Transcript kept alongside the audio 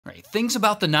Right, things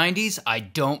about the 90s I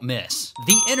don't miss.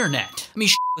 The internet. I mean,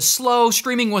 shit was slow,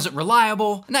 streaming wasn't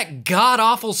reliable, and that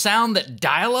god-awful sound that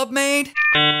dial-up made.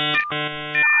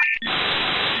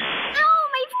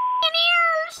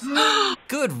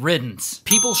 Good riddance.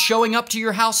 People showing up to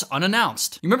your house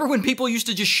unannounced. You remember when people used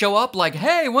to just show up like,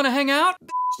 hey, wanna hang out?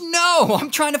 No,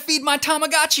 I'm trying to feed my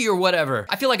Tamagotchi or whatever.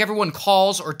 I feel like everyone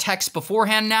calls or texts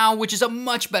beforehand now, which is a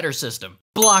much better system.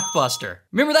 Blockbuster.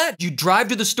 Remember that? You'd drive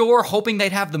to the store hoping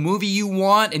they'd have the movie you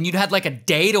want and you'd had like a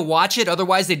day to watch it,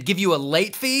 otherwise they'd give you a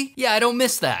late fee? Yeah, I don't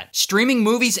miss that. Streaming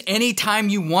movies anytime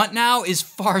you want now is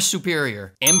far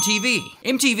superior. MTV.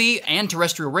 MTV, and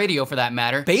terrestrial radio for that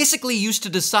matter, basically used to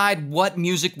decide what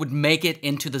music would make it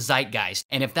into the zeitgeist.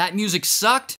 And if that music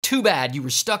sucked, too bad, you were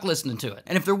stuck listening to it.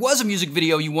 And if there was a music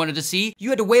video you wanted to see, you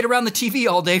had to wait around the TV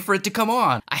all day for it to come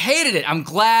on. I hated it. I'm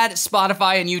glad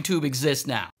Spotify and YouTube exist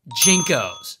now.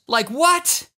 JNCOs. Like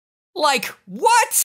what? Like what?